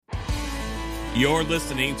You're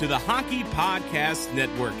listening to the Hockey Podcast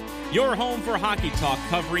Network, your home for hockey talk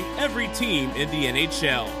covering every team in the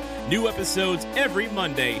NHL. New episodes every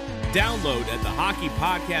Monday. Download at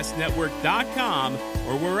thehockeypodcastnetwork.com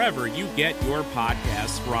or wherever you get your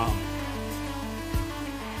podcasts from.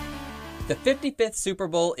 The 55th Super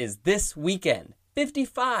Bowl is this weekend.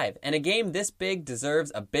 55, and a game this big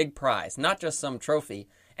deserves a big prize, not just some trophy.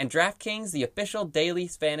 And DraftKings, the official daily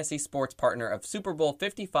fantasy sports partner of Super Bowl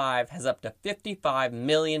 55, has up to $55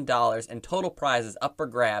 million in total prizes up for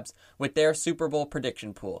grabs with their Super Bowl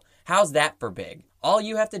prediction pool. How's that for big? All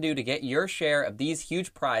you have to do to get your share of these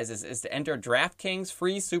huge prizes is to enter DraftKings'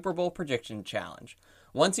 free Super Bowl prediction challenge.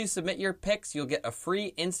 Once you submit your picks, you'll get a free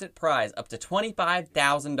instant prize up to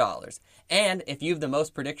 $25,000. And if you have the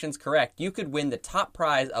most predictions correct, you could win the top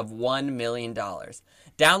prize of $1 million.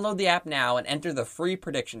 Download the app now and enter the free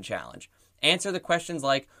prediction challenge. Answer the questions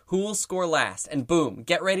like, who will score last? And boom,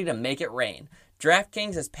 get ready to make it rain.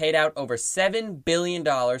 DraftKings has paid out over $7 billion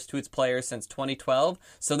to its players since 2012,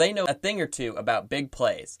 so they know a thing or two about big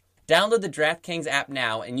plays. Download the DraftKings app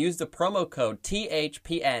now and use the promo code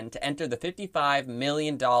THPN to enter the $55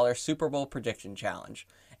 million Super Bowl prediction challenge.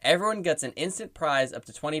 Everyone gets an instant prize up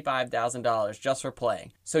to $25,000 just for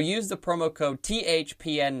playing. So use the promo code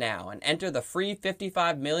THPN now and enter the free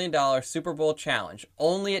 $55 million Super Bowl challenge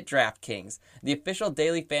only at DraftKings, the official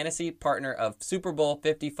daily fantasy partner of Super Bowl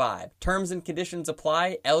 55. Terms and conditions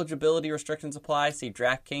apply. Eligibility restrictions apply. See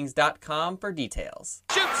DraftKings.com for details.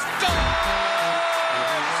 Shoot,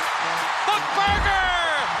 Burger!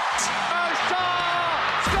 Scores!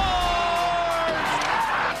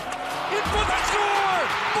 In for the score!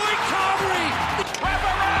 Blake Comrie! Wrap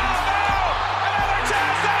around now! Another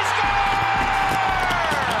chance, they score!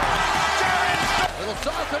 Little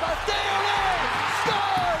sauce about Daly!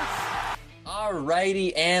 Scores!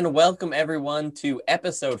 Alrighty, and welcome everyone to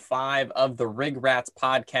episode 5 of the Rig Rats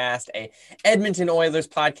Podcast, a Edmonton Oilers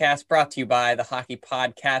podcast brought to you by the Hockey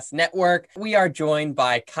Podcast Network. We are joined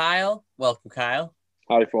by Kyle. Welcome, Kyle.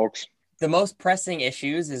 Howdy, folks. The most pressing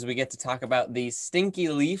issues is we get to talk about the stinky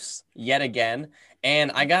Leafs yet again.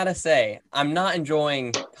 And I gotta say, I'm not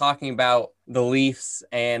enjoying talking about the Leafs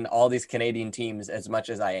and all these Canadian teams as much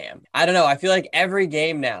as I am. I don't know. I feel like every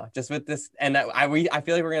game now, just with this, and I feel like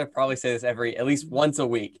we're going to probably say this at least once a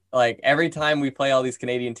week. Like every time we play all these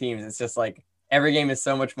Canadian teams, it's just like every game is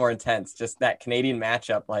so much more intense. Just that Canadian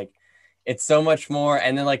matchup, like it's so much more.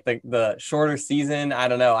 And then like the shorter season, I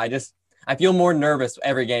don't know. I feel more nervous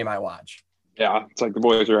every game I watch. Yeah, it's like the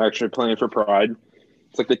boys are actually playing for pride.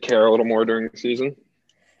 It's like they care a little more during the season.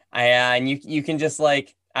 And you can just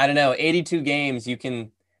like, I don't know, 82 games,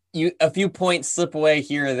 a few points slip away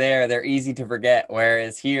here or there. They're easy to forget.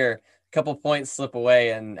 Whereas here, a couple points slip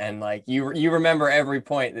away and like you remember every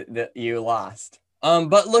point that you lost.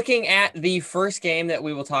 But looking at the first game that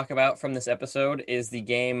we will talk about from this episode is the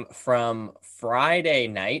game from Thursday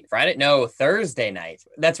night.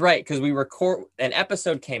 That's right, because we record an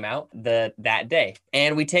episode came out that day,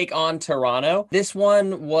 and we take on Toronto. This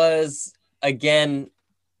one was again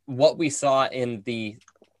what we saw in the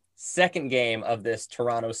second game of this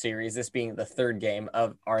Toronto series. This being the third game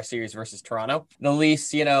of our series versus Toronto. The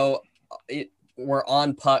Leafs, were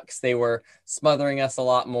on pucks. They were smothering us a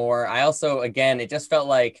lot more. I also, again, it just felt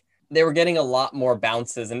like they were getting a lot more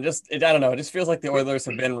bounces, and I don't know. It just feels like the Oilers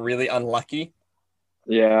have been really unlucky.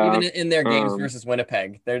 Yeah. Even in their games versus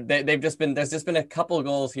Winnipeg, there's just been a couple of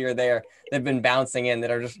goals here or there that've been bouncing in that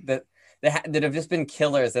are just that have just been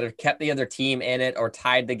killers that have kept the other team in it or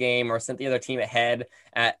tied the game or sent the other team ahead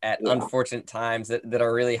at unfortunate times that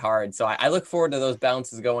are really hard. So I look forward to those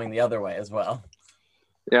bounces going the other way as well.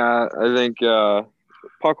 Yeah, I think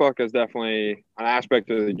puck luck is definitely an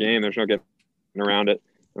aspect of the game. There's no getting around it.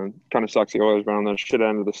 Kind of sucks the Oilers been on the shit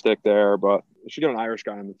end of the stick there, but they should get an Irish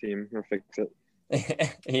guy on the team to fix it.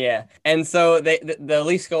 Yeah. And so the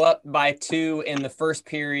Leafs go up by 2 in the first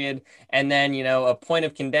period. And then, a point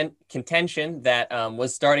of contention that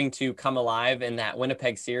was starting to come alive in that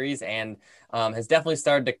Winnipeg series and has definitely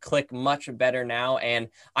started to click much better now. And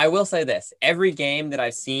I will say this, every game that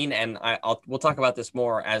I've seen, and we'll talk about this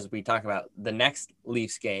more as we talk about the next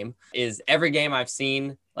Leafs game, is every game I've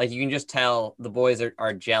seen, like you can just tell the boys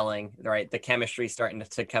are gelling, right? The chemistry starting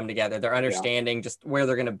to come together. They're understanding just where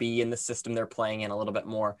they're going to be in the system they're playing in a little bit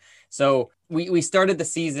more. So we started the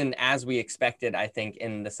season as we expected, I think,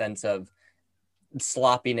 in the sense of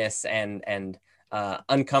sloppiness and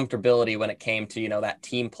uncomfortability when it came to, that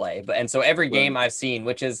team play. And so every game I've seen,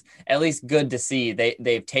 which is at least good to see,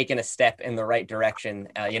 they've taken a step in the right direction.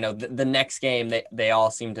 The next game, they all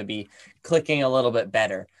seem to be clicking a little bit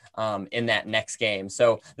better in that next game.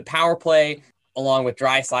 So the power play, along with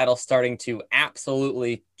Draisaitl starting to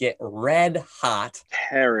absolutely get red hot.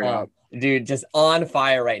 Tearing up. Dude, just on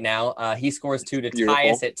fire right now. He scores 2 to tie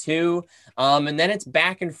us at 2. And then it's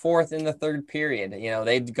back and forth in the third period. You know,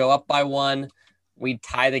 they'd go up by 1. We'd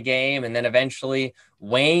tie the game. And then eventually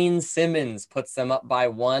Wayne Simmons puts them up by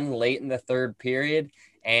 1 late in the third period.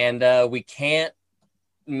 And we can't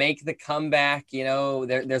make the comeback. You know,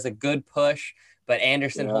 there's a good push, but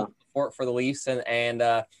Anderson holds the fort for the Leafs, and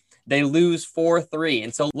they lose 4-3.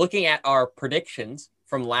 And so looking at our predictions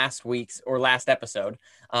from last episode,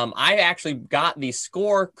 I actually got the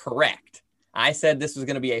score correct. I said this was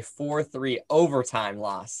going to be a 4-3 overtime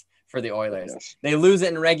loss for the Oilers. Yes. They lose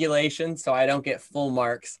it in regulation, so I don't get full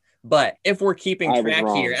marks. But if we're keeping track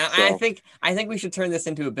here, I think we should turn this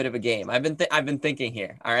into a bit of a game. I've been thinking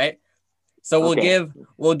here. All right. So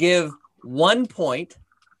we'll give 1 point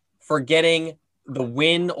for getting the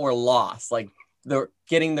win or loss, like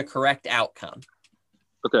getting the correct outcome.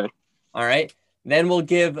 Okay. All right. Then we'll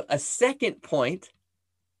give a second point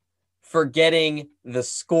for getting the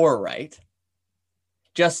score right.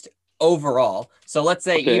 Just overall. So let's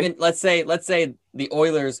say let's say the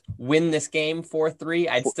Oilers win this game 4-3,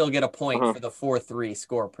 I'd still get a point for the 4-3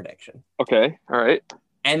 score prediction. Okay. All right.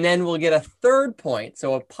 And then we'll get a third point,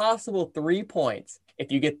 so a possible 3 points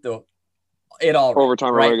if you get it all right,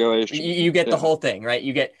 overtime right? regulation. You get the whole thing, right?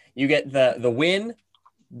 You get the win,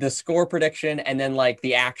 the score prediction, and then like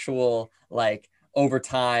the actual like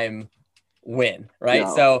overtime win, right?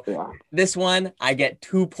 This one I get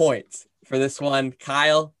 2 points for this one.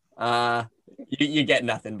 Kyle, you get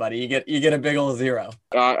nothing, buddy. You get a big old 0.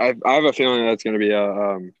 I have a feeling that's going to be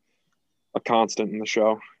a constant in the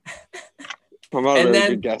show. I'm not a really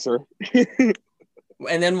good guesser.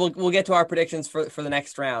 And then we'll get to our predictions for the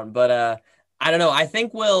next round. But I don't know. I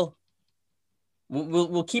think we'll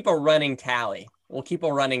keep a running tally. We'll keep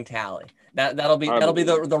a running tally. That'll be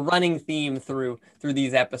the running theme through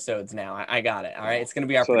these episodes now. I got it. All right. It's gonna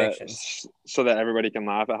be our predictions. So that everybody can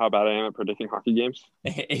laugh at how bad I am at predicting hockey games.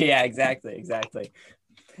 Yeah, exactly.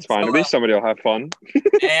 It's fine. At least somebody will have fun.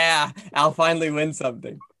 Yeah, I'll finally win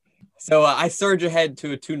something. So I surge ahead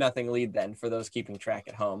to a 2-0 lead then for those keeping track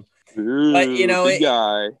at home. Ooh, but you know,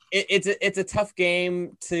 it's a tough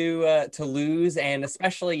game to lose, and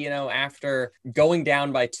especially after going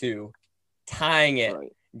down by 2, tying it,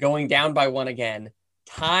 going down by 1 again,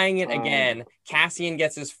 tying it again. Kassian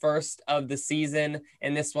gets his first of the season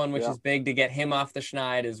in this one, which is big to get him off the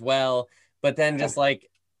schneid as well. But then just like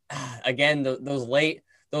again, those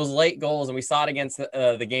late goals, and we saw it against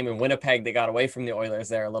the game in Winnipeg. They got away from the Oilers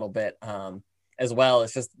there a little bit as well.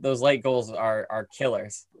 It's just those late goals are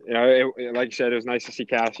killers. Yeah, like you said, it was nice to see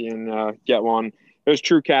Kassian get one. It was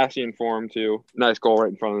true Kassian form too. Nice goal right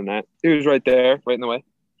in front of the net. He was right there, right in the way.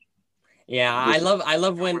 Yeah, I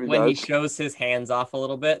love when he shows his hands off a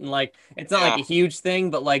little bit, and like it's not like a huge thing,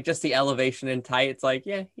 but like just the elevation and tight. It's like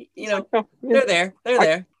they're there.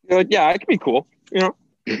 You're like, yeah, it can be cool,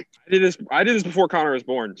 I did this before Connor was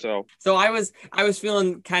born, so I was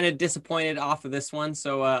feeling kind of disappointed off of this one.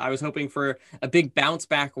 So I was hoping for a big bounce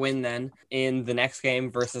back win then in the next game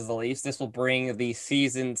versus the Leafs. This will bring the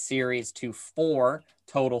season series to 4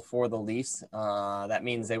 total for the Leafs. That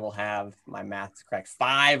means they will have, my math's correct,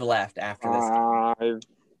 5 left after this.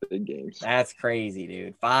 5 big games. That's crazy,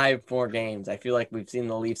 dude. 5 more games. I feel like we've seen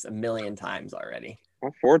the Leafs a million times already.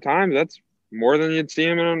 Well, 4 times. That's more than you'd see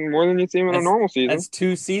him in a normal season. That's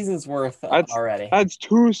 2 seasons worth already. That's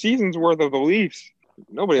 2 seasons worth of the Leafs.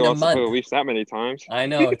 Nobody wants to play the Leafs that many times. I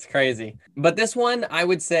know, it's crazy. But this one, I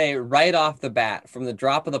would say right off the bat, from the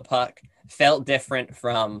drop of the puck, felt different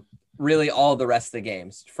from really all the rest of the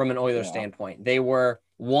games from an Oilers standpoint. They were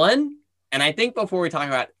one, and I think before we talk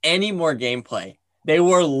about any more gameplay, they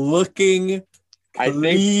were looking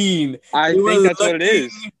clean. I think that's what it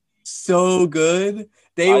is. So good.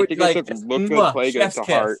 They were like, look good, play good to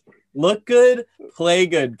heart. Look good, play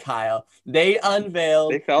good, Kyle. They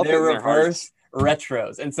unveiled their reverse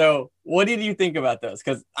retros. And so what did you think about those?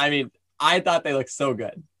 Because I thought they looked so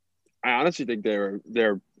good. I honestly think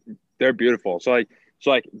they're beautiful. So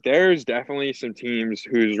there's definitely some teams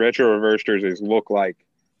whose retro reverse jerseys look like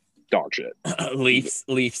dog shit. Leafs.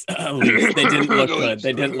 They didn't look good.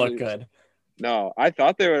 They didn't look good. No, I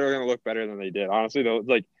thought they were going to look better than they did. Honestly, though,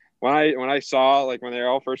 like when I saw, like, when they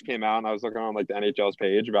all first came out and I was looking on like the NHL's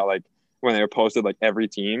page about like when they were posted like every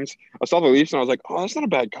teams, I saw the Leafs and I was like, oh, that's not a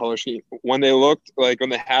bad color scheme. When they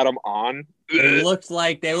had them on, they looked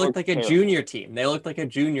like a junior team. They looked like a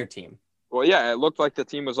junior team. Well, yeah, it looked like the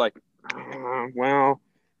team was like, well,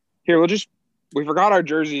 here, we forgot our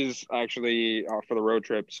jerseys actually for the road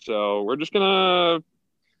trip, so we're just gonna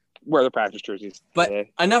wear the practice jerseys. But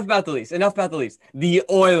enough about the Leafs. The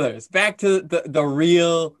Oilers. Back to the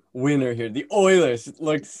real winner here. The Oilers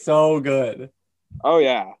look so good. Oh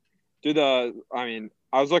yeah, dude.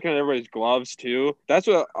 I was looking at everybody's gloves too. That's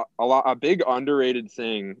what a big underrated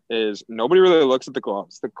thing is. Nobody really looks at the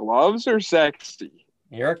gloves. The gloves are sexy.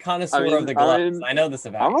 You're a connoisseur of the gloves. I know this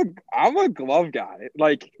about you. I'm a glove guy.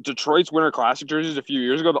 Like Detroit's Winter Classic jerseys a few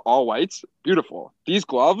years ago, the all whites, beautiful. These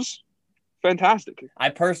gloves, fantastic. I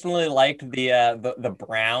personally liked the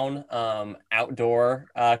brown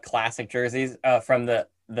outdoor classic jerseys from the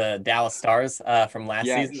Dallas Stars from last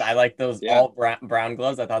season. I like those all brown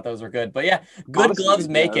gloves. I thought those were good. But yeah, good honestly, gloves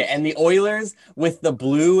make it. And the Oilers with the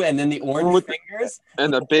blue and then the orange fingers.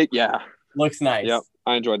 And the big, looks nice. Yep,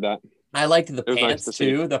 I enjoyed that. I liked the pants nice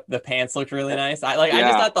too. The pants looked really nice. I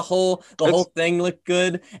just thought the whole thing looked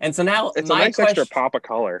good. And so now it's a nice extra pop of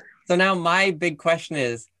color. So now my big question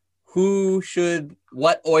is,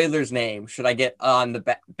 what Oilers name should I get on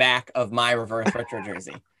the back of my reverse retro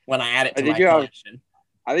jersey when I add it to my collection?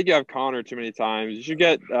 I think you have Connor too many times. You should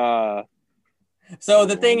get. So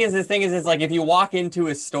the thing is, like if you walk into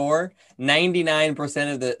a store,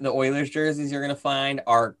 99% of the Oilers jerseys you're gonna find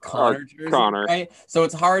are Connor jerseys, right? So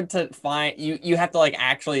it's hard to find. You have to like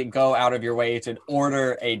actually go out of your way to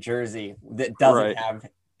order a jersey that doesn't have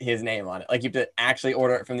his name on it. Like you have to actually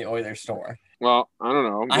order it from the Oilers store. Well, I don't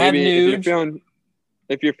know. Maybe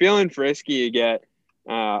if you're feeling frisky, you get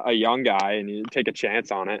a young guy and you take a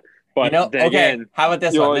chance on it. But again, how about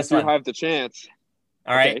this one? This one have the chance.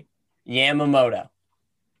 All right, Yamamoto.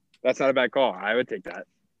 That's not a bad call. I would take that.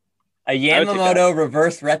 A Yamamoto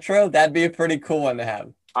reverse retro. That'd be a pretty cool one to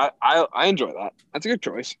have. I enjoy that. That's a good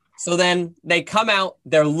choice. So then they come out.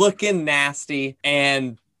 They're looking nasty,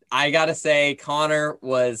 and I gotta say, Connor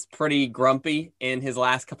was pretty grumpy in his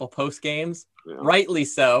last couple post games. Yeah. Rightly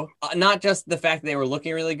so. Not just the fact that they were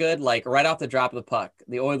looking really good. Like right off the drop of the puck,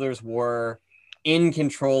 the Oilers were in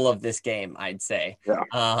control of this game, I'd say. Yeah,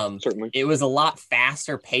 certainly. It was a lot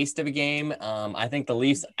faster paced of a game. I think the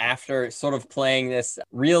Leafs, after sort of playing this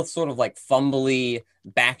real sort of like fumbly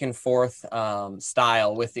back and forth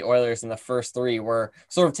style with the Oilers in the first three, were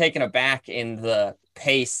sort of taken aback in the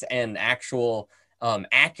pace and actual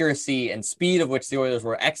accuracy and speed of which the Oilers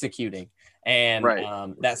were executing. And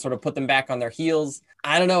that sort of put them back on their heels.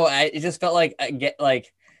 I don't know. It just felt like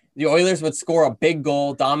the Oilers would score a big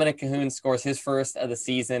goal. Dominic Cahoon scores his first of the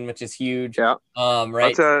season, which is huge. Yeah.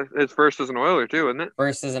 Right. That's his first as an Oiler too, isn't it?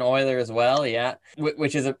 First as an Oiler as well. Yeah.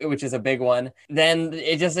 Which is a big one. Then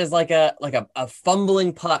it just is like a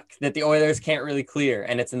fumbling puck that the Oilers can't really clear,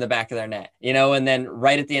 and it's in the back of their net, and then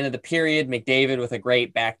right at the end of the period, McDavid with a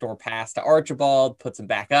great backdoor pass to Archibald puts him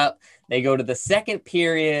back up. They go to the second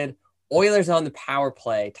period. Oilers on the power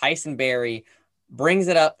play. Tyson Barrie brings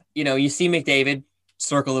it up. You see McDavid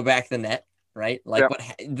circle the back of the net, right? Like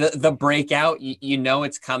the breakout,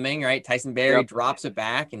 it's coming, right? Tyson Barrie drops it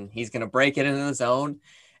back and he's going to break it into the zone.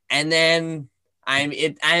 And then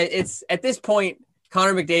it's at this point,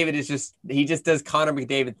 Connor McDavid he just does Connor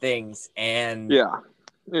McDavid things. And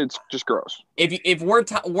it's just gross. If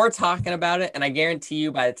we're talking about it, and I guarantee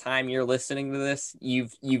you by the time you're listening to this,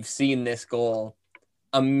 you've seen this goal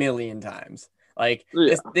a million times. Like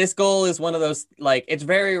this goal is one of those, like, it's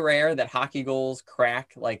very rare that hockey goals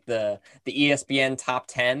crack like the ESPN top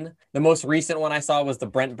 10. The most recent one I saw was the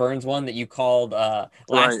Brent Burns one that you called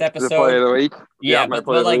last episode. The play of the week. Yeah, but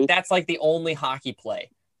like that's like the only hockey play,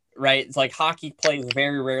 right? It's like hockey plays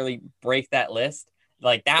very rarely break that list.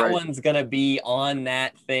 Like that one's gonna be on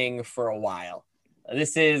that thing for a while.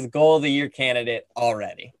 This is goal of the year candidate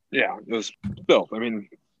already. Yeah, it was built. I mean,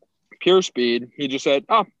 pure speed. He just said,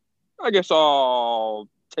 "Oh, I guess I'll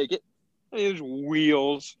take it." And he just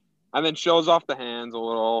wheels and then shows off the hands a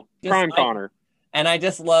little. Prime Connor. And I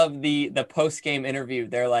just love the post-game interview.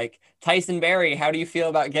 They're like, Tyson Barrie, how do you feel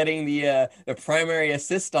about getting the primary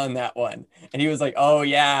assist on that one? And he was like, oh,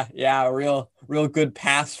 yeah, real good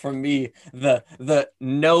pass from me. The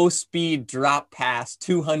no-speed drop pass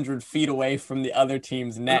 200 feet away from the other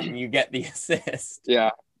team's net, and you get the assist. Yeah.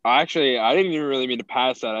 Actually, I didn't even really mean to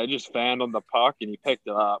pass that. I just fanned on the puck, and he picked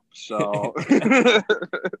it up. So I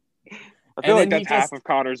feel like that's half of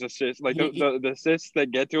Connor's assists. Like the assists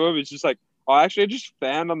that get to him, it's just like, oh, actually, I just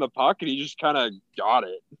fanned on the puck, and he just kind of got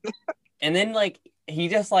it. And then, like, he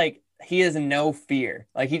has no fear.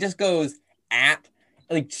 Like, he just goes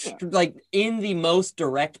like in the most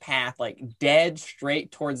direct path, like dead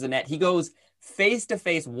straight towards the net. He goes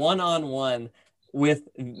face-to-face, one-on-one with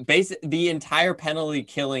the entire penalty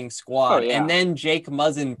killing squad. And then Jake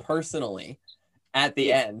Muzzin personally at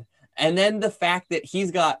the end. And then the fact that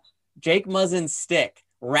he's got Jake Muzzin's stick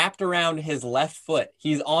wrapped around his left foot.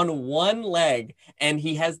 He's on one leg, and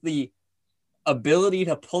he has the ability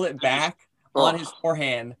to pull it back on his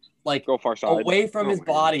forehand, like go far side, away from his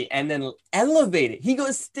body, and then elevate it. He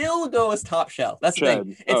still goes top shelf. That's the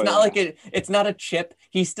thing. It's not like it's not a chip.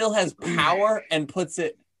 He still has power and puts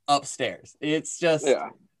it upstairs. It's just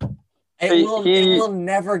it will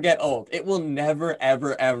never get old. It will never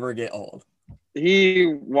ever get old. He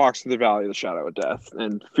walks through the valley of the shadow of death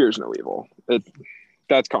and fears no evil.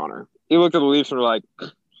 That's Connor. He looked at the Leafs and were like,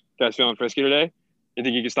 "Guys, feeling frisky today? You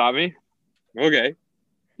think you can stop me? Okay,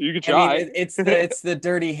 you can try." I mean, it's the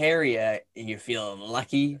Dirty Harry. You feeling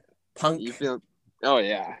lucky, punk? You feel? Oh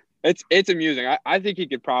yeah, it's amusing. I think he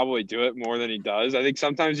could probably do it more than he does. I think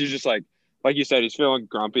sometimes he's just like you said, he's feeling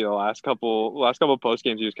grumpy. The last couple post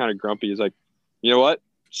games, he was kind of grumpy. He's like, you know what?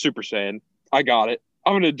 Super Saiyan, I got it.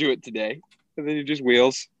 I'm gonna do it today. And then he just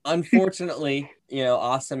wheels. Unfortunately,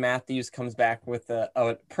 Austin Matthews comes back with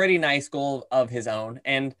a pretty nice goal of his own.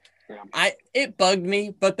 And it bugged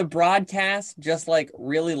me, but the broadcast just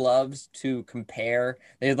really loves to compare.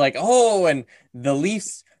 They're like, oh, and the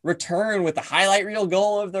Leafs return with a highlight reel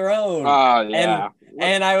goal of their own. Yeah.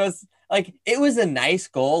 And I was like, it was a nice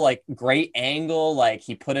goal, great angle.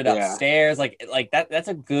 He put it upstairs. That's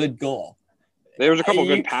a good goal. There was a couple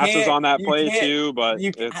good passes on that play too, but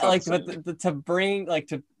to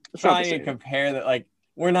try and compare that,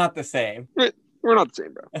 we're not the same. We're not the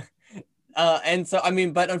same, bro. And so, I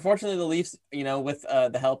mean, but unfortunately the Leafs, with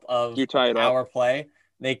the help of power play,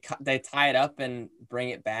 they tie it up and bring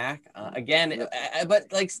it back again.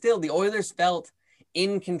 But still, the Oilers felt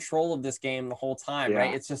in control of this game the whole time,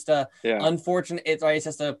 right? It's just unfortunate. It's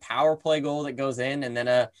just a power play goal that goes in, and then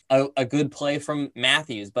a good play from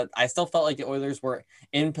Matthews. But I still felt like the Oilers were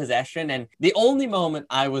in possession. And the only moment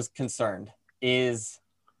I was concerned is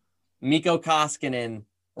Mikko Koskinen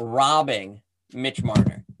robbing Mitch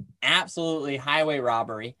Marner. Absolutely highway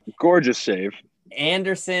robbery. Gorgeous save.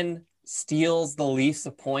 Anderson steals the Leafs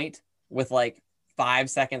a point with 5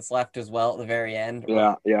 seconds left as well at the very end.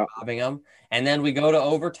 Robbing them. And then we go to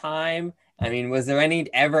overtime. I mean, was there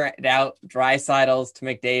any ever doubt Draisaitl's to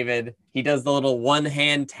McDavid? He does the little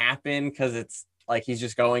one-hand tap in because it's he's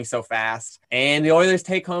just going so fast. And the Oilers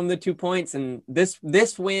take home the 2 points. And this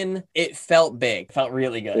win, it felt big. It felt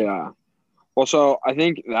really good. Yeah. Well, so I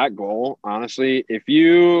think that goal, honestly, if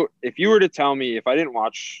you were to tell me, if I didn't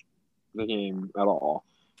watch the game at all,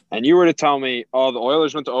 and you were to tell me, oh, the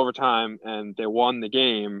Oilers went to overtime and they won the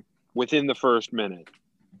game within the first minute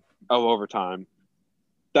of overtime,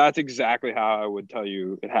 that's exactly how I would tell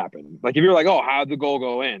you it happened. If you're like, oh, how'd the goal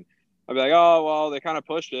go in? I'd be like, oh, well, they kind of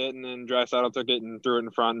pushed it, and then Draisaitl took it and threw it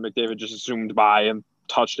in front, and McDavid just assumed by and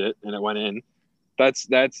touched it, and it went in. That's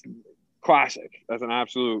classic. That's an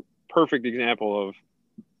absolute perfect example of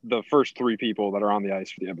the first three people that are on the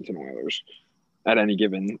ice for the Edmonton Oilers at any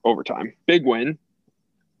given overtime. Big win.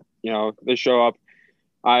 They show up.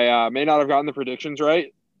 I may not have gotten the predictions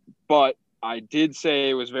right, but I did say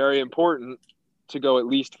it was very important to go at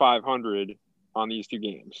least 500 on these two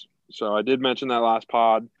games. So I did mention that last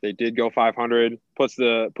pod. They did go 500, puts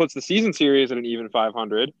the season series at an even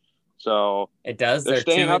 500. So it does. They're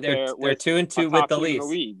staying up there. They're 2-2 with the Leafs.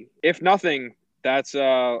 League. If nothing, that's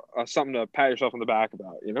something to pat yourself on the back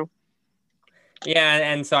about, Yeah,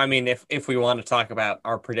 and so I mean, if we want to talk about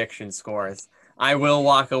our prediction scores, I will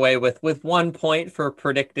walk away with 1 point for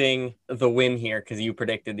predicting the win here because you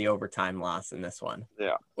predicted the overtime loss in this one.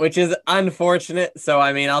 Yeah, which is unfortunate. So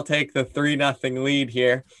I mean, I'll take the 3-0 lead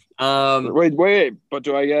here. Wait, but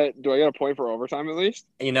do I get a point for overtime at least?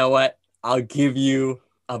 You know what? I'll give you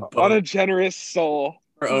a point. What a generous soul.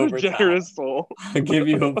 For overtime. Generous soul. I'll give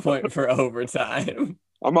you a point for overtime.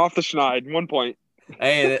 I'm off the schneid. 1 point.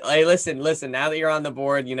 Hey, listen. Now that you're on the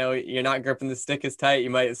board, you're not gripping the stick as tight.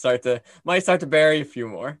 You might start to bury a few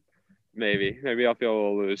more. Maybe I'll feel a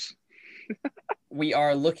little loose. We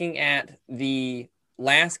are looking at the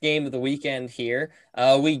last game of the weekend here.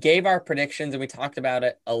 We gave our predictions and we talked about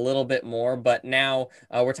it a little bit more, but now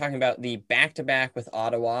we're talking about the back-to-back with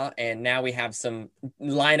Ottawa, and now we have some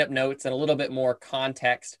lineup notes and a little bit more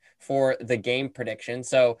context for the game prediction.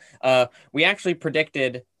 So we actually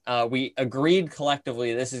predicted, we agreed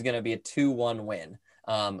collectively this is going to be a 2-1 win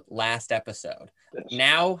last episode. Yes.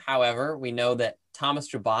 Now, however, we know that Thomas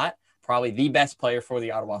Chabot, probably the best player for the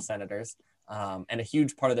Ottawa Senators, and a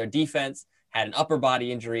huge part of their defense, had an upper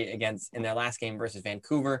body injury in their last game versus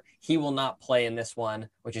Vancouver. He will not play in this one,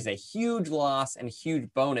 which is a huge loss and huge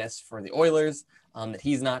bonus for the Oilers that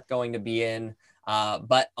he's not going to be in.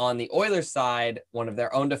 But on the Oilers side, one of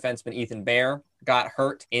their own defensemen, Ethan Bear, got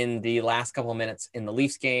hurt in the last couple of minutes in the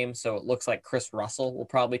Leafs game. So it looks like Chris Russell will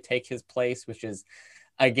probably take his place, which is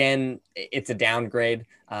Again, it's a downgrade,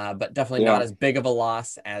 but definitely not as big of a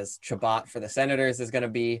loss as Chabot for the Senators is going to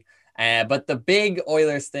be. But the big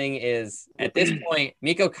Oilers thing is, at this point,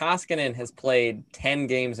 Mikko Koskinen has played 10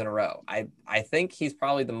 games in a row. I think he's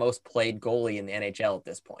probably the most played goalie in the NHL at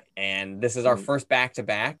this point. And this is our first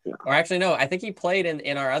back-to-back. Or actually, no, I think he played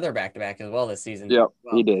in our other back-to-back as well this season. Yep,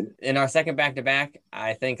 he did. In our second back-to-back,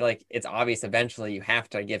 I think it's obvious eventually you have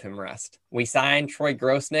to give him rest. We signed Troy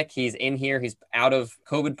Grosnick. He's in here. He's out of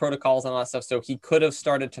COVID protocols and all that stuff, so he could have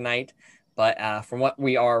started tonight. But from what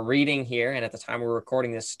we are reading here, and at the time we're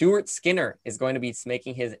recording this, Stuart Skinner is going to be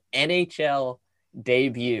making his NHL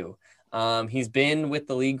debut. He's been with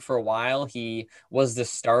the league for a while. He was the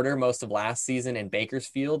starter most of last season in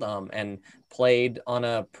Bakersfield and played on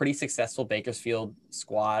a pretty successful Bakersfield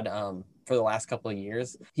squad for the last couple of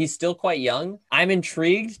years. He's still quite young. I'm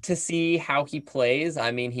intrigued to see how he plays.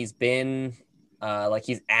 I mean, he's been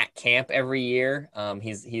he's at camp every year.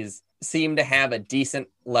 He's seem to have a decent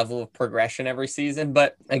level of progression every season.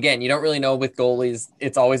 But again, you don't really know with goalies.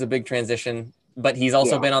 It's always a big transition. But he's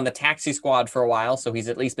also been on the taxi squad for a while, so he's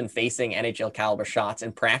at least been facing NHL caliber shots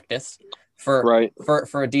in practice for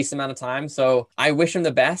a decent amount of time. So I wish him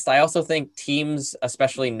the best. I also think teams,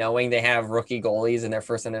 especially knowing they have rookie goalies in their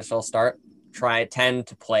first initial start, tend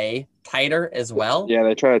to play tighter as well. Yeah,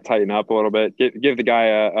 they try to tighten up a little bit. Give the guy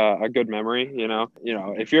a good memory. You know,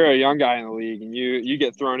 if you're a young guy in the league and you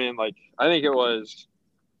get thrown in, like I think it was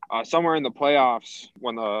somewhere in the playoffs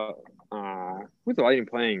when who's the Lightning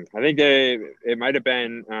playing? I think it might have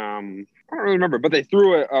been I don't really remember, but they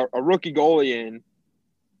threw a rookie goalie in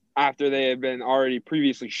after they had been already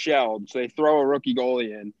previously shelled. So they throw a rookie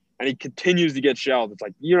goalie in, and he continues to get shelled. It's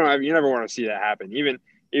like you never want to see that happen.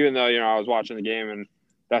 Even though, I was watching the game and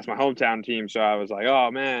that's my hometown team. So I was like,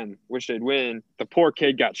 oh man, wish they'd win. The poor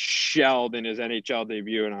kid got shelled in his NHL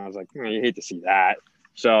debut. And I was like, you hate to see that.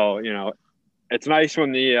 So, it's nice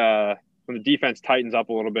when the defense tightens up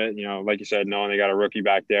a little bit, like you said, knowing they got a rookie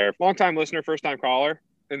back there. Long-time listener, first-time caller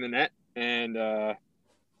in the net. And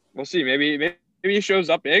we'll see. Maybe he shows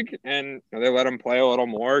up big and they let him play a little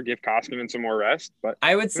more, give Koskinen some more rest. But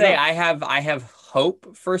I would say I have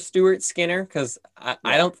hope for Stuart Skinner because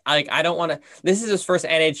I don't want to. This is his first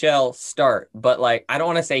NHL start, but I don't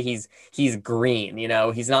want to say he's green. He's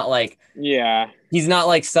not he's not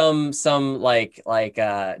like some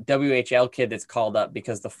WHL kid that's called up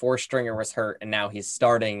because the 4-stringer was hurt and now he's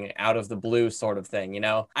starting out of the blue sort of thing.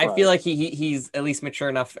 I feel like he's at least mature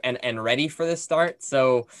enough and ready for this start.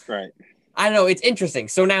 So I don't know. It's interesting.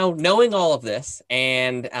 So now knowing all of this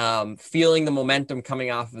and feeling the momentum coming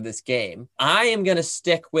off of this game, I am going to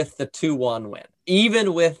stick with the 2-1 win,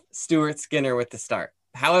 even with Stuart Skinner with the start.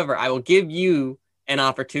 However, I will give you an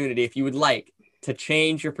opportunity, if you would like, to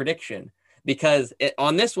change your prediction. Because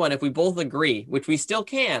on this one, if we both agree, which we still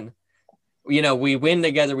can, we win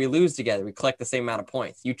together, we lose together, we collect the same amount of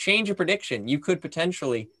points. You change your prediction, you could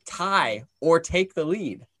potentially tie or take the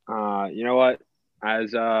lead. You know what?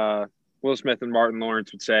 As Will Smith and Martin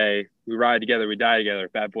Lawrence would say, we ride together, we die together,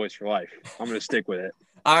 bad boys for life. I'm going to stick with it.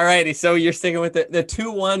 All righty. So you're sticking with the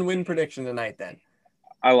 2-1 win prediction tonight then.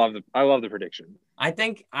 I love the prediction.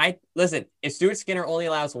 Listen, if Stuart Skinner only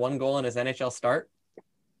allows 1 goal in his NHL start,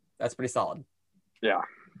 that's pretty solid. Yeah.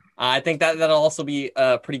 I think that'll also be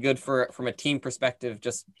pretty good from a team perspective,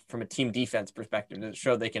 just from a team defense perspective, to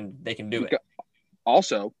show they can do it.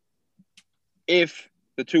 Also, if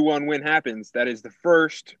the 2-1 win happens, that is the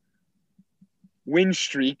first win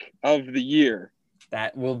streak of the year.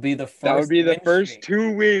 That will be the first. That would be the first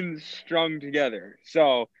 2 wins strung together.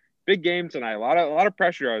 So big game tonight. A lot of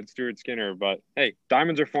pressure on Stuart Skinner, but hey,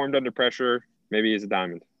 diamonds are formed under pressure. Maybe he's a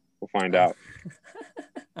diamond. We'll find out.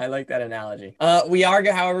 I like that analogy. We are,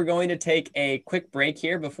 however, going to take a quick break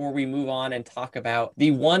here before we move on and talk about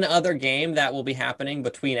the one other game that will be happening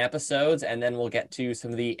between episodes, and then we'll get to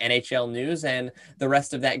some of the NHL news and the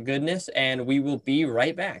rest of that goodness, and we will be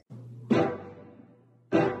right back.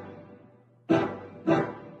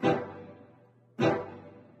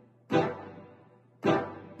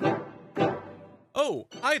 Oh,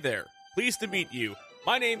 hi there. Pleased to meet you.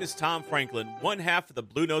 My name is Tom Franklin, one half of the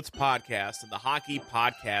Blue Notes podcast and the Hockey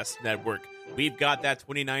Podcast Network. We've got that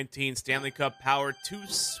 2019 Stanley Cup power too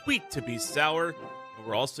sweet to be sour, and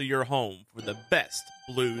we're also your home for the best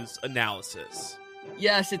Blues analysis.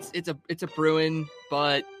 Yes, it's a Bruin,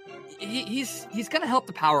 but he's going to help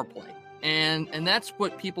the power play, and that's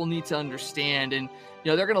what people need to understand. And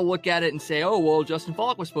they're going to look at it and say, oh well, Justin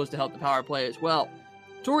Falk was supposed to help the power play as well.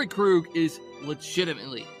 Torrey Krug is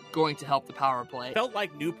legitimately going to help the power play. Felt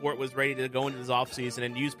like Newport was ready to go into this offseason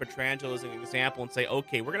and use Pietrangelo as an example and say,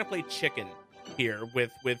 okay, we're going to play chicken here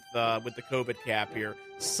with the COVID cap here.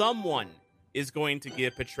 Someone is going to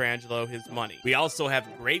give Pietrangelo his money. We also have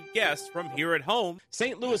great guests from here at home.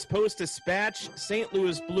 St. Louis Post-Dispatch, St.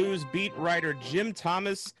 Louis Blues beat writer Jim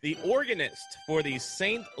Thomas, the organist for the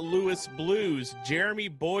St. Louis Blues, Jeremy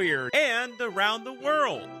Boyer, and around the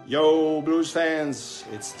world. Yo, Blues fans,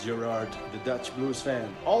 it's Gerard, the Dutch Blues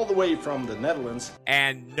fan, all the way from the Netherlands.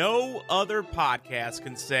 And no other podcast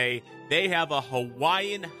can say they have a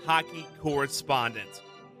Hawaiian hockey correspondent,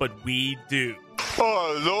 but we do.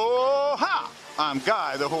 Aloha! I'm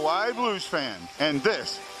Guy, the Hawaii Blues fan, and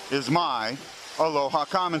this is my Aloha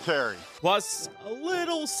commentary. Plus, a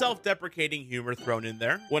little self-deprecating humor thrown in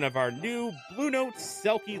there. One of our new Blue Note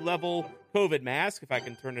Selkie level COVID mask, if I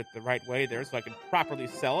can turn it the right way there so I can properly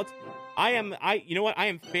sell it. You know what? I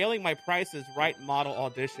am failing my Price is Right model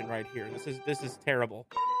audition right here. This is terrible.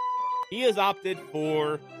 He has opted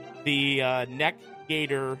for the neck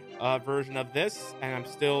gator version of this, and I'm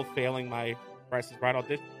still failing my Price is Right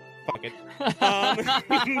audition. Fuck it.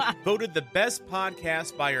 Voted the best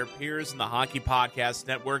podcast by our peers in the Hockey Podcast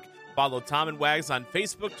Network. Follow Tom and Wags on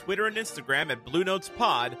Facebook, Twitter, and Instagram at Blue Notes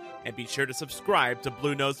Pod, and be sure to subscribe to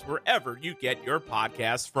Blue Notes wherever you get your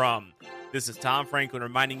podcasts from. This is Tom Franklin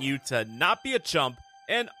reminding you to not be a chump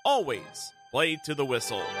and always play to the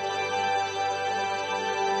whistle.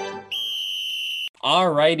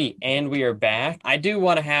 Alrighty, and we are back. I do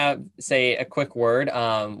want to say a quick word.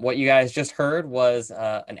 What you guys just heard was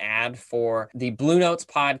an ad for the Blue Notes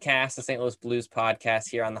podcast, the St. Louis Blues podcast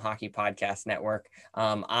here on the Hockey Podcast Network.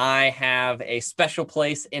 I have a special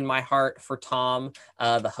place in my heart for Tom,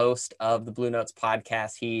 the host of the Blue Notes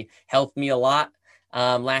podcast. He helped me a lot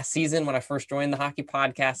last season when I first joined the Hockey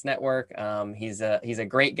Podcast Network. He's a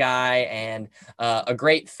great guy and a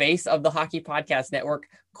great face of the Hockey Podcast Network.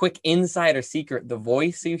 Quick insider secret, the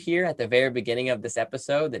voice you hear at the very beginning of this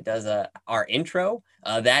episode that does our intro,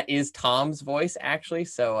 that is Tom's voice, actually.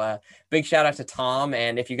 So big shout out to Tom.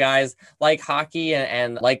 And if you guys like hockey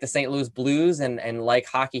and like the St. Louis Blues and like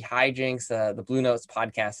hockey hijinks, the Blue Notes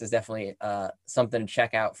podcast is definitely something to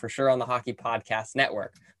check out for sure on the Hockey Podcast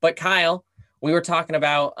Network. But Kyle, we were talking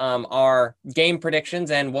about our game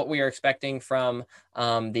predictions and what we are expecting from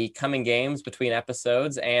the coming games between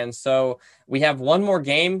episodes. And so we have one more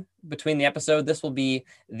game between the episode. This will be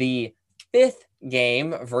the 5th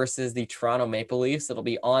game versus the Toronto Maple Leafs. It'll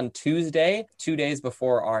be on Tuesday, 2 days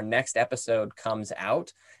before our next episode comes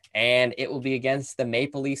out. And it will be against the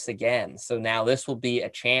Maple Leafs again. So now this will be a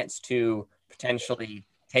chance to potentially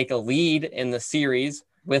take a lead in the series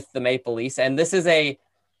with the Maple Leafs. And this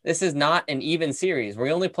is not an even series.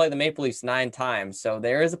 We only play the Maple Leafs 9 times, so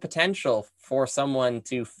there is a potential for someone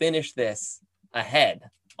to finish this ahead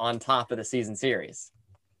on top of the season series.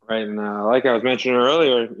 Right, and like I was mentioning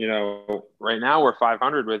earlier, right now we're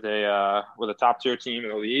 500 with a top tier team in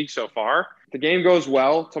the league so far. If the game goes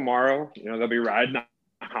well tomorrow, they'll be riding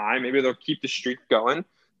high. Maybe they'll keep the streak going.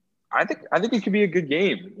 I think it could be a good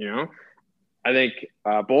game. I think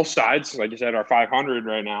both sides, like you said, are 500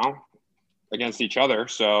 right now against each other,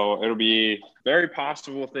 so it'll be a very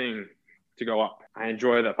possible thing to go up. I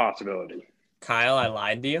enjoy the possibility. Kyle, I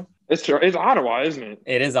lied to you. It's Ottawa, isn't it?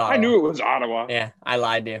 It is Ottawa. I knew it was Ottawa. Yeah, I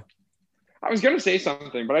lied to you. I was going to say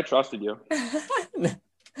something, but I trusted you.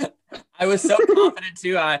 I was so confident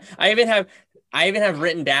too. I even have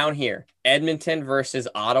written down here Edmonton versus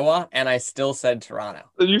Ottawa, and I still said Toronto.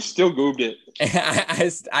 You still goofed it.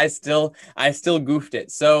 I still goofed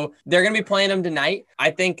it. So they're going to be playing them tonight.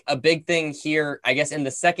 I think a big thing here, I guess, in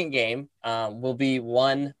the second game will be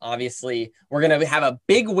one. Obviously, we're going to have a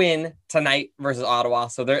big win tonight versus Ottawa.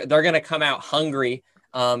 So they're going to come out hungry.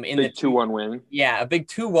 In big the 2-1 win. Yeah, a big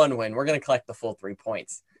 2-1 win. We're going to collect the full 3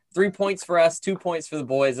 points. 3 points for us, 2 points for the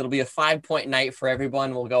boys. It'll be a 5-point night for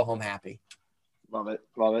everyone. We'll go home happy. Love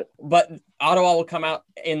it. But Ottawa will come out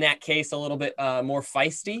in that case a little bit more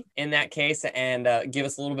feisty in that case and give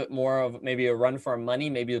us a little bit more of maybe a run for our money.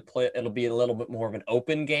 Maybe it'll be a little bit more of an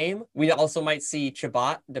open game. We also might see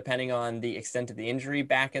Chabot, depending on the extent of the injury,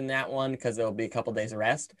 back in that one because there'll be a couple days of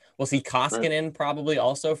rest. We'll see Koskinen probably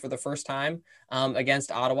also for the first time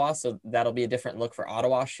against Ottawa. So that'll be a different look for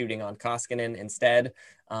Ottawa, shooting on Koskinen instead.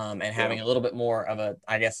 And having a little bit more of a,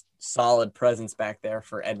 I guess, solid presence back there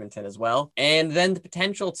for Edmonton as well. And then the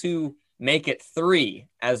potential to make it 3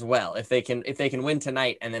 as well if they can win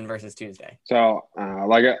tonight and then versus Tuesday. So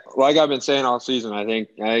like I've been saying all season, I think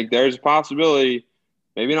there's a possibility,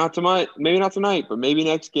 maybe not tonight, but maybe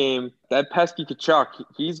next game, that pesky Kachuk,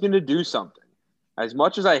 he's going to do something. As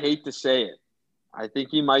much as I hate to say it, I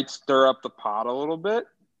think he might stir up the pot a little bit.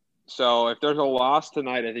 So if there's a loss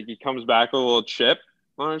tonight, I think he comes back with a little chip.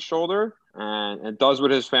 on his shoulder and does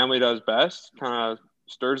what his family does best, kind of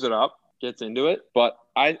stirs it up, gets into it. But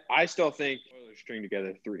I still think Oilers string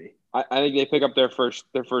together 3. I think they pick up their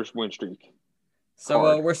first win streak.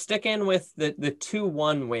 So we're sticking with the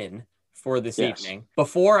 2-1 win for this evening.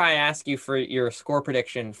 Before I ask you for your score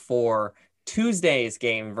prediction for Tuesday's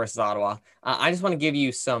game versus Ottawa, I just want to give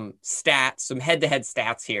you some stats, some head-to-head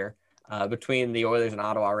stats here between the Oilers and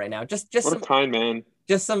Ottawa right now. Just what a kind man.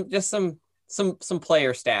 Just some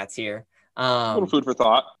player stats here. A little food for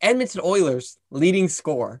thought. Edmonton Oilers leading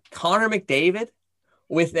scorer Connor McDavid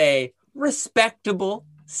with a respectable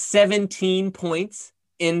 17 points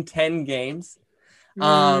in 10 games.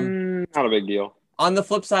 Not a big deal. On the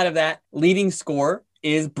flip side of that, leading scorer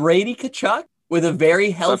is Brady Tkachuk with a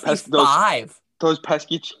very healthy 5. Those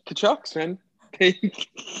pesky Tkachuks, man.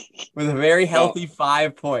 With a very healthy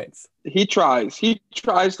 5 points. He tries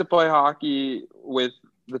to play hockey with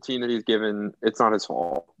the team that he's given. It's not his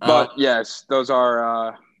fault. But yes, those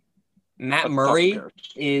are Matt Murray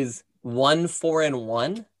is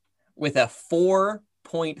 1-4-1 with a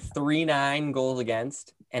 4.39 goals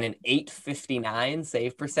against and an 859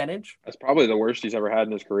 save percentage. That's probably the worst he's ever had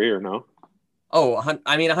in his career, no? Oh,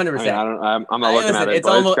 I mean, 100%. I'm not looking at it,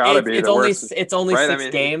 but it's gotta be the worst. It's only 6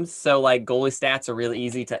 games, so like goalie stats are really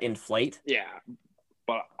easy to inflate. Yeah,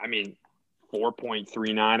 but I mean,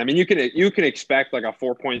 4.39. I mean, you can expect like a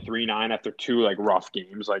 4.39 after 2 like rough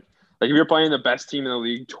games. Like if you're playing the best team in the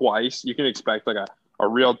league twice, you can expect like a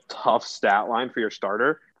real tough stat line for your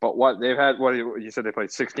starter. But what you said they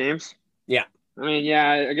played 6 games? Yeah. I mean,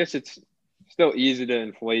 yeah, I guess it's still easy to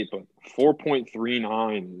inflate, but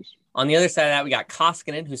 4.39 is. On the other side of that, we got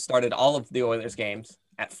Koskinen, who started all of the Oilers games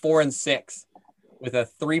at 4-6 with a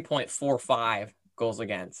 3.45 goals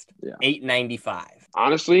against, 895.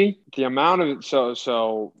 Honestly, the amount of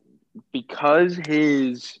so because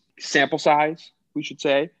his sample size, we should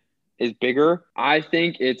say, is bigger, I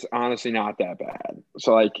think it's honestly not that bad.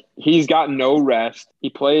 So like he's got no rest. He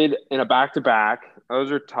played in a back-to-back.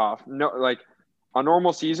 Those are tough. No, like a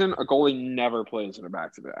normal season, a goalie never plays in a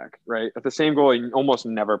back-to-back, right? At the same goalie almost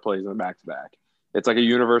never plays in a back-to-back. It's like a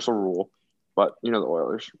universal rule. But, you know, the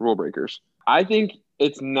Oilers, rule breakers. I think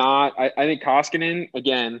it's not – I think Koskinen,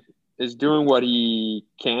 again, is doing what he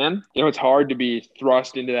can. You know, it's hard to be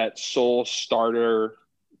thrust into that sole starter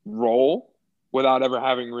role without ever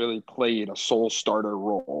having really played a sole starter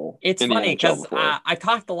role. It's funny because I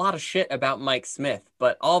talked a lot of shit about Mike Smith,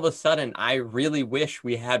 but all of a sudden I really wish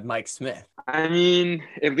we had Mike Smith. I mean,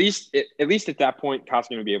 at least at that point,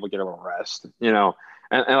 Koskinen would be able to get a little rest, you know.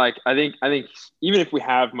 And like I think even if we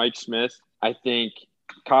have Mike Smith, I think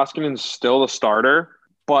Koskinen's still the starter,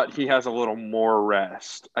 but he has a little more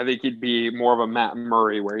rest. I think he'd be more of a Matt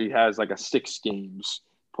Murray where he has like a 6 games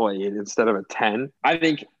played instead of a 10. I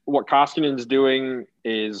think what Koskinen's doing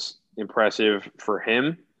is impressive for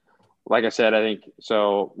him. Like I said, I think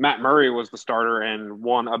so. Matt Murray was the starter and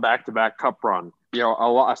won a back-to-back cup run. You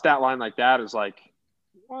know, a stat line like that is like,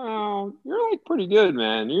 wow, you're like pretty good,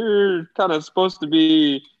 man. You're kind of supposed to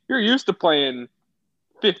be. You're used to playing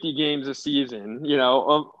 50 games a season, you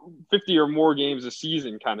know, 50 or more games a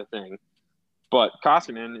season kind of thing. But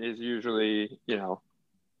Koskinen is usually, you know,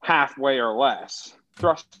 halfway or less.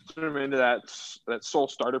 Thrust him into that sole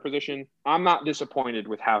starter position. I'm not disappointed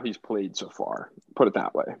with how he's played so far. Put it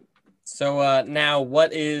that way. So now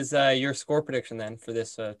what is your score prediction then for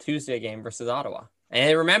this Tuesday game versus Ottawa?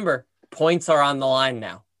 And remember, points are on the line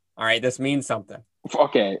now. All right, this means something.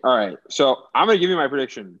 Okay, all right. So I'm going to give you my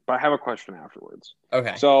prediction, but I have a question afterwards.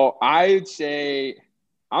 Okay. So I'm going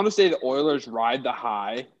to say the Oilers ride the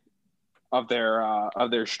high of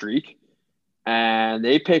their streak, and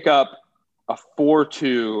they pick up a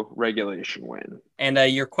 4-2 regulation win. And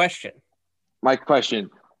your question? My question,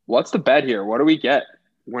 what's the bet here? What do we get?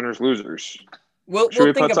 Winners, losers. We'll Should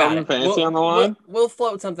we think put about something it. fancy on the line? We'll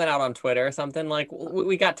float something out on Twitter or something. Like,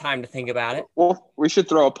 we got time to think about it. Well, we should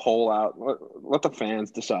throw a poll out. Let the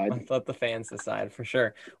fans decide. Let the fans decide for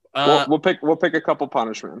sure. We'll pick a couple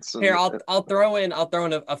punishments. Here, I'll throw in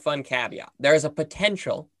a fun caveat. There's a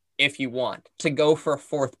potential, if you want, to go for a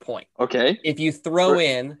 4th point. Okay. If you throw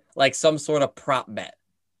in like some sort of prop bet.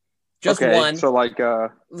 Just one. So like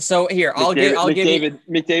so here, I'll give you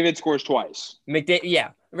McDavid scores twice. Yeah,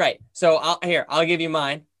 right. So I'll give you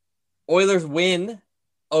mine. Oilers win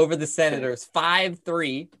over the Senators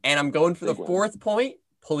 5-3, and I'm going for the 4th point.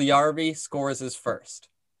 Puljujarvi scores his first.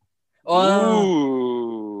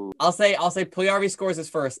 Ooh. I'll say Puljujarvi scores his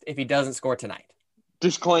first if he doesn't score tonight.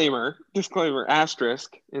 Disclaimer,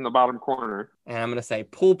 asterisk in the bottom corner. And I'm gonna say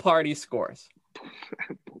Pool Party scores.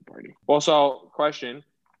 Pool Party. Well, so question.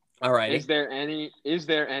 All right. Is there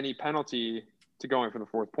any penalty to going for the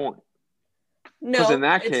fourth point. No, Because in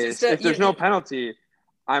that case, if there's no penalty,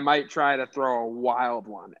 I might try to throw a wild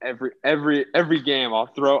one. Every game, I'll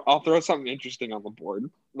throw something interesting on the board.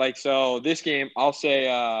 Like, so this game, I'll say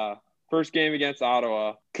first game against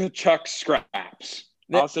Ottawa, Kachuk scraps.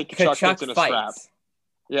 I'll say Kachuk gets in a scrap.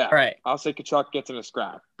 Yeah, right. I'll say Kachuk gets in a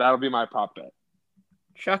scrap. That'll be my prop bet.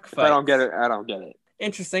 Chuck fights. If I don't get it, I don't get it.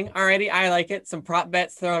 Interesting. Alrighty, I like it. Some prop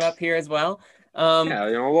bets thrown up here as well. Yeah,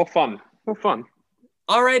 a little fun.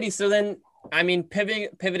 Alrighty, so then, I mean,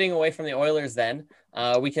 pivoting away from the Oilers then,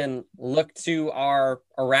 we can look to our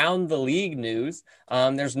around the league news.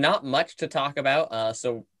 There's not much to talk about,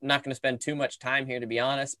 so I'm not going to spend too much time here, to be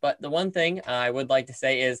honest. But the one thing I would like to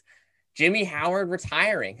say is Jimmy Howard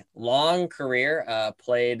retiring. Long career,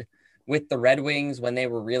 played with the Red Wings when they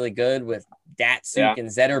were really good with Datsuk and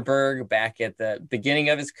Zetterberg back at the beginning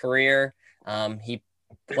of his career. He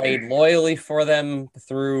played loyally for them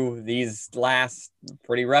through these last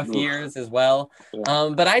pretty rough years as well.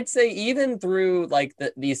 But I'd say even through like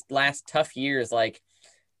these last tough years, like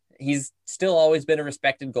he's still always been a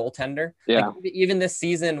respected goaltender. Yeah. Like, even this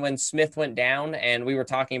season when Smith went down and we were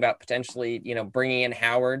talking about potentially, bringing in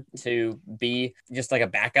Howard to be just like a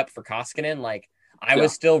backup for Koskinen, like I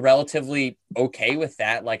was still relatively okay with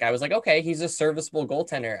that. Like I was like, okay, he's a serviceable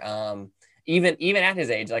goaltender. Even at his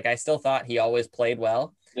age, like I still thought he always played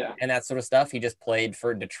well and that sort of stuff. He just played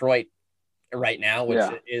for Detroit right now, which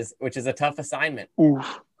is a tough assignment.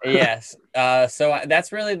 Oof. Yes. So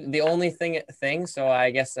that's really the only thing. So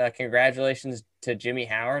I guess congratulations to Jimmy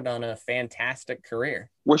Howard on a fantastic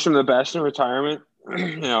career. Wish him the best in retirement.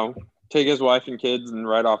 Take his wife and kids and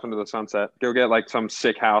ride off into the sunset. Go get like some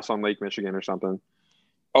sick house on Lake Michigan or something.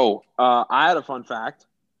 Oh, I had a fun fact.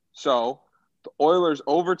 So the Oilers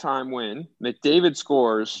overtime win. McDavid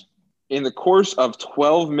scores in the course of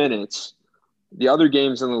 12 minutes. The other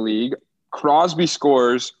games in the league, Crosby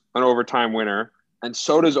scores an overtime winner, and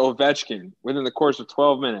so does Ovechkin within the course of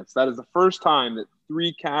 12 minutes. That is the first time that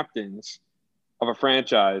 3 captains of a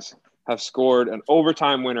franchise have scored an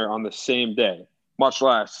overtime winner on the same day, much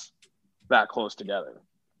less that close together.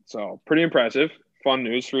 So pretty impressive. Fun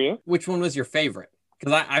news for you. Which one was your favorite?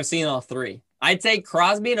 Because I've seen all 3. I'd say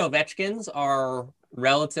Crosby and Ovechkin's are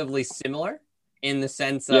relatively similar in the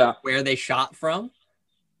sense of where they shot from.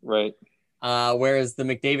 Right. Whereas the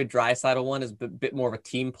McDavid Draisaitl one is a bit more of a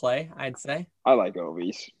team play, I'd say. I like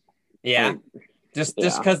Ovies. Yeah. Just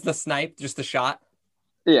because the snipe, just the shot.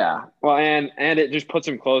 Yeah. Well, and it just puts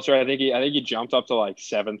him closer. I think he jumped up to like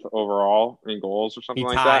 7th overall in goals or something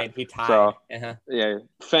like that. He tied. So, yeah,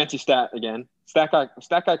 fancy stat again. Stat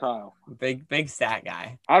guy Kyle. Big stat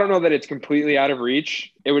guy. I don't know that it's completely out of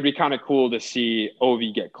reach. It would be kind of cool to see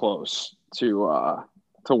Ovi get close to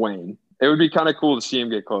Wayne. It would be kind of cool to see him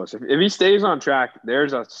get close. If he stays on track,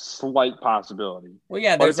 there's a slight possibility. Well,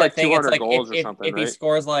 yeah, there's like that thing. 200 It's like goals or something, if right? he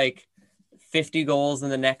scores like 50 goals in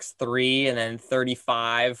the next 3 and then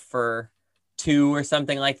 35 for 2 or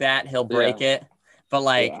something like that, he'll break it. But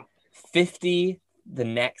like 50 the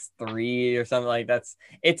next 3 or something like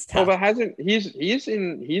it's tough. Well, but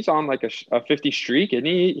he's on like a 50 streak, and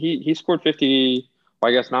he scored 50.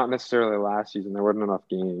 Well, I guess not necessarily last season. There weren't enough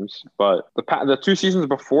games, but the 2 seasons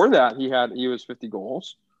before that, he was 50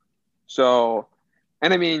 goals. So,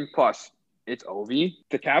 and I mean, plus it's Ovi.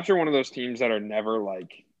 The Caps are one of those teams that are never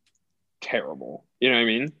like terrible. You know what I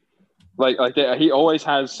mean? Like he always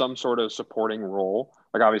has some sort of supporting role.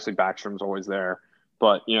 Like obviously Backstrom's always there,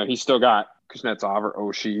 but he's still got Kuznetsov or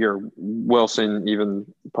Oshie or Wilson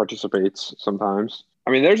even participates sometimes. I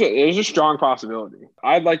mean, there's a strong possibility.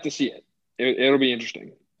 I'd like to see it. It'll be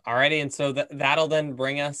interesting. Alrighty, and so that'll then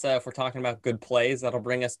bring us, if we're talking about good plays, that'll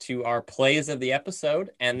bring us to our plays of the episode,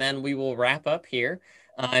 and then we will wrap up here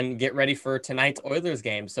and get ready for tonight's Oilers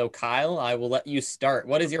game. So, Kyle, I will let you start.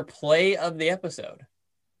 What is your play of the episode?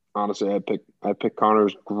 Honestly, I'd pick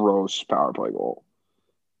Connor's gross power play goal.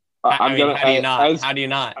 How do you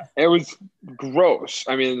not? It was gross.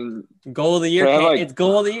 I mean, goal of the year. It's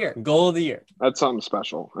goal of the year. Goal of the year. That's something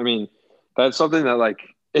special. I mean, that's something that like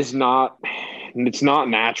is not. It's not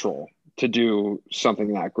natural to do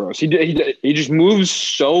something that gross. He just moves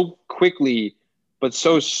so quickly, but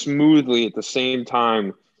so smoothly at the same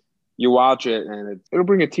time. You watch it, and it'll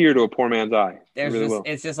bring a tear to a poor man's eye.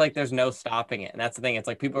 It's just like there's no stopping it, and that's the thing. It's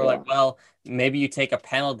like people are like, well, maybe you take a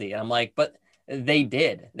penalty, and I'm like, but they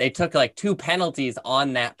did. They took like 2 penalties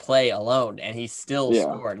on that play alone, and he still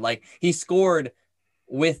scored. Like he scored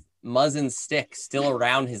with Muzzin's stick still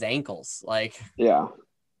around his ankles. Like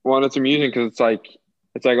well, and it's amusing because it's like,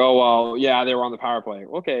 oh well, yeah, they were on the power play.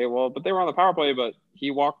 Okay, well, but they were on the power play, but he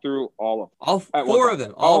walked through all of them. All four of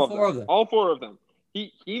them. All 4 of them.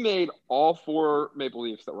 he made all 4 Maple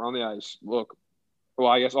Leafs that were on the ice look. Well,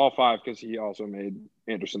 I guess all 5 because he also made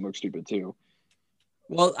Anderson look stupid too.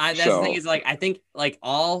 Well, that's the thing is, like, I think like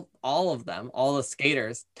all of them, all the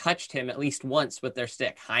skaters touched him at least once with their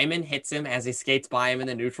stick. Hyman hits him as he skates by him in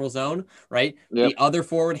the neutral zone, right? Yep. The other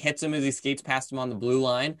forward hits him as he skates past him on the blue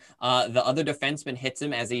line. The other defenseman hits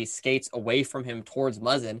him as he skates away from him towards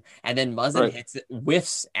Muzzin, and then Muzzin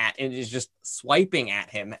whiffs at and is just swiping at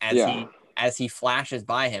him as he flashes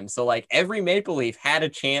by him. So like every Maple Leaf had a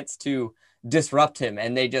chance to disrupt him,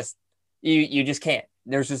 and they just you just can't.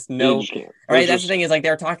 There's just no right. That's the thing is like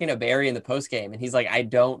they're talking to Barry in the post game, and he's like, I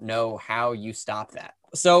don't know how you stop that.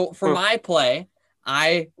 So for my play,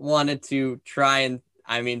 I wanted to try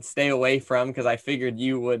and stay away from, because I figured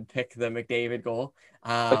you would pick the McDavid goal.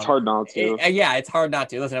 It's hard not to. It's hard not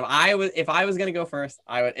to. Listen, if I was gonna go first,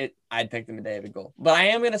 I'd pick the McDavid goal. But I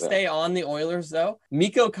am gonna stay on the Oilers though.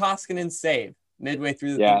 Mikko Koskinen's save midway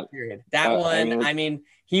through the third period. That one,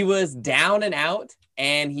 he was down and out,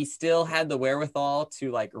 and he still had the wherewithal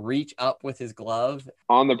to like reach up with his glove.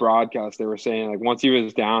 On the broadcast, they were saying like once he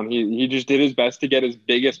was down, he just did his best to get as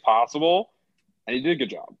big as possible, and he did a good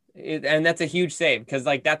job. And that's a huge save, because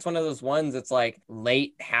like that's one of those ones that's like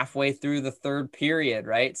late halfway through the third period,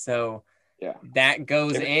 right? So that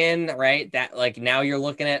goes in, right? That like now you're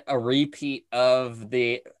looking at a repeat of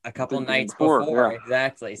a couple nights before.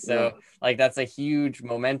 Exactly. So like that's a huge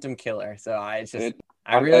momentum killer. So I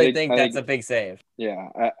really think that's a big save. Yeah.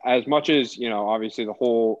 As much as, obviously the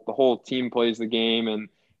whole team plays the game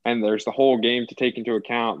and there's the whole game to take into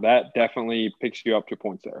account, that definitely picks you up 2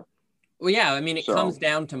 points there. Well, yeah, it comes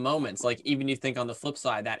down to moments. Like even you think on the flip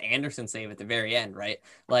side, that Anderson save at the very end, right?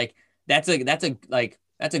 Like that's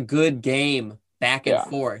a good game back and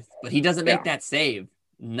forth, but he doesn't make that save.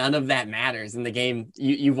 None of that matters in the game.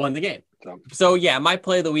 You've won the game. So yeah, my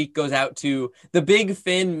play of the week goes out to the big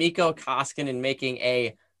Finn Mikko Koskinen making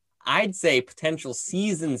I'd say potential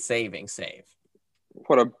season-saving save.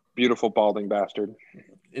 What a beautiful balding bastard,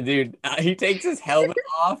 dude! He takes his helmet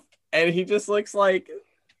off, and he just looks like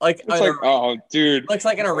looks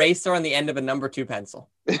like an eraser on the end of a number 2 pencil.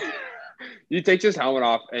 He takes his helmet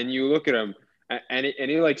off, and you look at him, and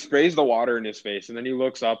he like sprays the water in his face, and then he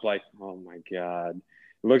looks up like, oh my god!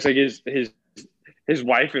 It looks like his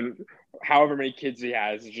wife and however many kids he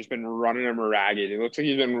has just been running him ragged. It looks like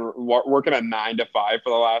he's been working a 9 to 5 for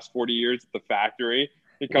the last 40 years at the factory.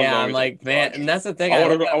 He comes I'm like, man, and that's the thing. I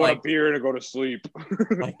want a beer to go to sleep.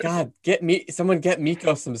 My God, someone get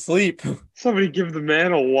Mikko some sleep. Somebody give the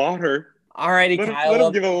man a water. Alrighty, Kyle. Let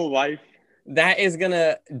him give a little life. That is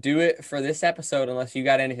gonna do it for this episode, unless you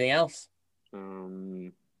got anything else.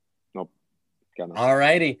 Nope.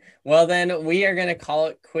 Alrighty. Well, then we are gonna call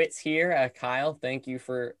it quits here. Kyle, thank you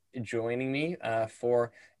for joining me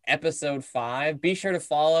for episode 5. Be sure to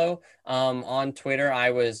follow on Twitter. I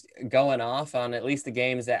was going off on at least the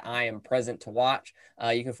games that I am present to watch.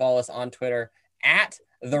 You can follow us on Twitter at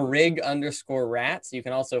the Rig_Rats. You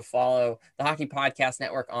can also follow the Hockey Podcast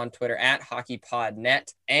Network on Twitter at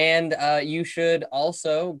HockeyPodNet. And you should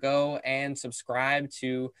also go and subscribe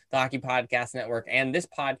to the Hockey Podcast Network and this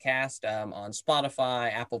podcast on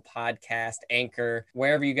Spotify, Apple Podcast, Anchor,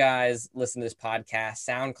 wherever you guys listen to this podcast,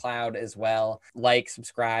 SoundCloud as well. Like,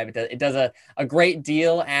 subscribe. It does a great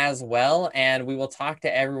deal as well. And we will talk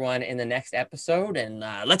to everyone in the next episode. And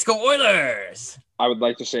let's go Oilers! I would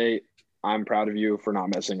like to say I'm proud of you for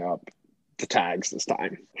not messing up the tags this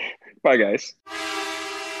time. Bye, guys.